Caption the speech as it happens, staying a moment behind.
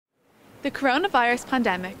The coronavirus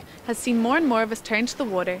pandemic has seen more and more of us turn to the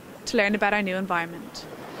water to learn about our new environment.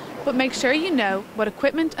 But make sure you know what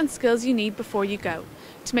equipment and skills you need before you go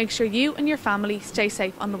to make sure you and your family stay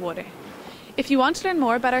safe on the water. If you want to learn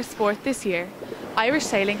more about our sport this year, Irish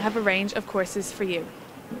Sailing have a range of courses for you.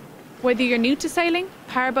 Whether you're new to sailing,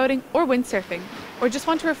 powerboating or windsurfing, or just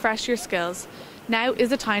want to refresh your skills, now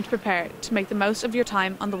is the time to prepare to make the most of your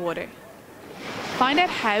time on the water. Find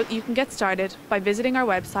out how you can get started by visiting our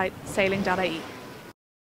website sailing.ie.